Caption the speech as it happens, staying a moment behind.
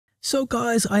So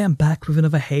guys, I am back with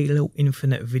another Halo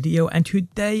Infinite video, and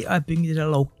today I bring you the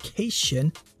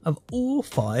location of all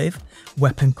 5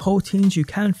 weapon coatings you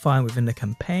can find within the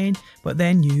campaign, but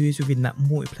then use within that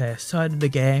multiplayer side of the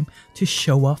game to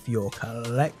show off your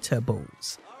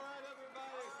collectibles.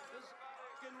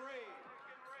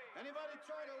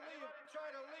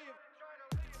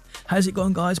 How's it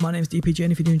going guys? My name is DPJ,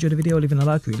 and if you do enjoy the video, leaving a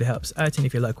like really helps out, and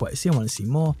if you like what you see and want to see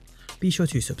more, be sure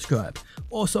to subscribe.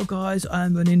 Also guys,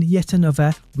 I'm running yet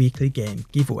another weekly game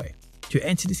giveaway. To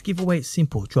enter this giveaway, it's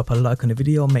simple. Drop a like on the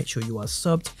video, make sure you are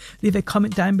subbed, leave a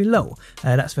comment down below.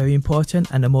 That's very important,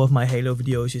 and the more of my Halo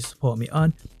videos you support me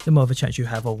on, the more of a chance you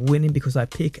have of winning, because I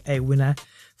pick a winner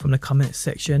from the comment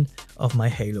section of my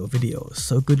Halo videos.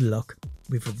 So good luck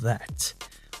with that.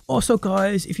 Also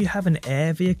guys, if you have an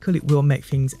air vehicle, it will make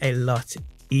things a lot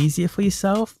easier for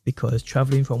yourself, because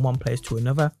traveling from one place to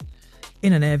another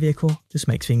in an air vehicle just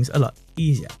makes things a lot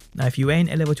easier. Now if you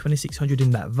ain't a level 2600 in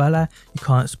that Valor, you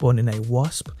can't spawn in a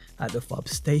Wasp at the fob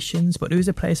stations, but there is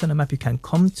a place on the map you can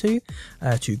come to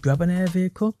grab an air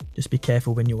vehicle. Just be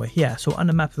careful when you are here. So on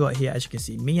the map right here, as you can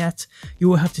see me at, you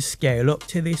will have to scale up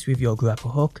to this with your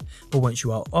grapple hook, but once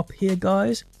you are up here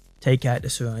guys, take out the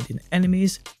surrounding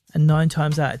enemies, and 9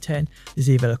 times out of 10 there's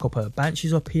either a couple of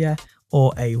Banshees up here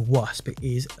or a Wasp. It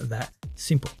is that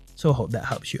simple. So I hope that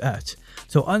helps you out.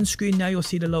 So on screen now you'll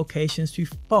see the locations to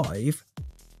 5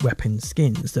 weapon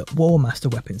skins, the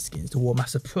Warmaster weapon skins, the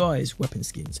Warmaster prize weapon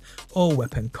skins, or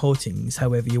weapon coatings,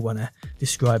 however you want to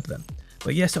describe them.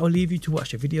 But yes, I'll leave you to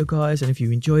watch the video guys, and if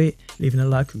you enjoy it, leaving a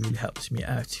like really helps me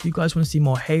out. If you guys want to see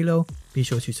more Halo, be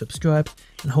sure to subscribe,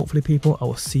 and hopefully people, I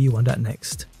will see you on that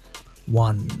next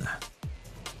one.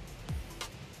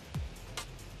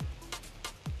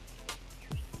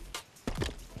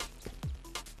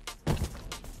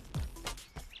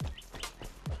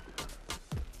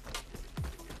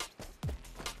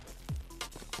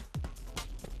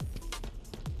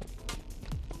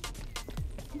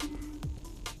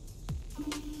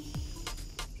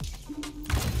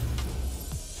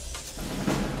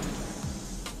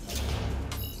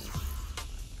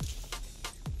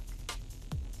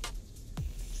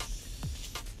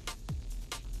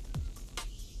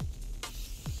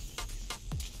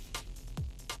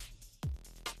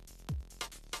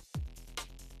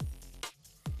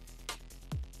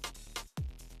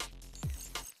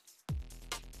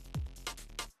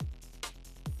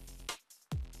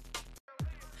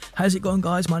 How's it going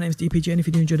guys? My name is DPJ, and if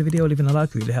you do enjoy the video, leaving a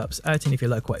like really helps out, and if you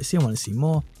like what you see and want to see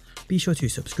more, be sure to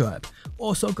subscribe.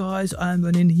 Also guys, I'm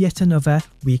running yet another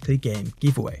weekly game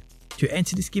giveaway. To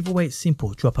enter this giveaway, it's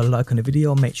simple. Drop a like on the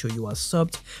video, make sure you are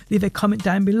subbed, leave a comment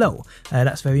down below.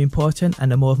 That's very important,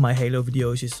 and the more of my Halo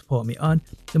videos you support me on,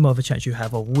 the more of a chance you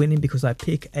have of winning, because I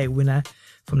pick a winner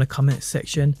from the comment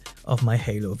section of my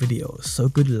Halo videos. So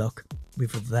good luck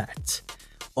with that.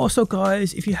 Also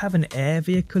guys, if you have an air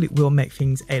vehicle, it will make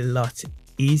things a lot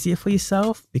easier for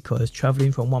yourself, because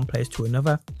traveling from one place to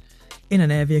another in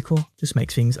an air vehicle just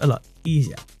makes things a lot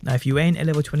easier. Now if you ain't a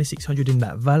level 2600 in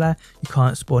that Valor, you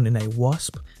can't spawn in a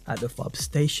Wasp at the fob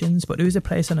stations, but there is a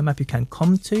place on the map you can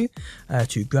come to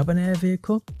grab an air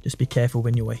vehicle. Just be careful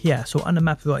when you are here. So on the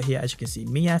map right here, as you can see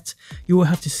me at, you will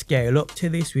have to scale up to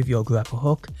this with your grapple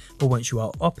hook, but once you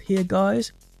are up here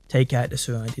guys, take out the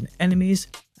surrounding enemies,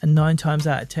 and 9 times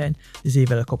out of 10 there's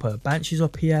either a couple of Banshees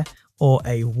up here or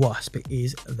a Wasp. It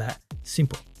is that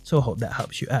simple. So I hope that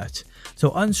helps you out. So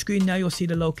on screen now you'll see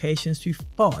the locations to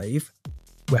 5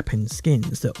 weapon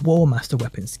skins, the Warmaster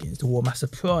weapon skins, the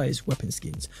Warmaster prize weapon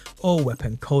skins, or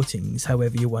weapon coatings,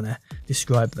 however you want to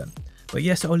describe them. But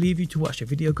yes, I'll leave you to watch the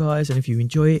video guys, and if you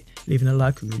enjoy it, leaving a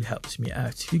like really helps me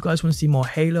out. If you guys want to see more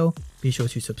Halo, be sure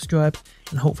to subscribe,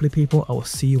 and hopefully people, I will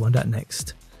see you on that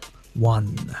next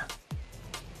one.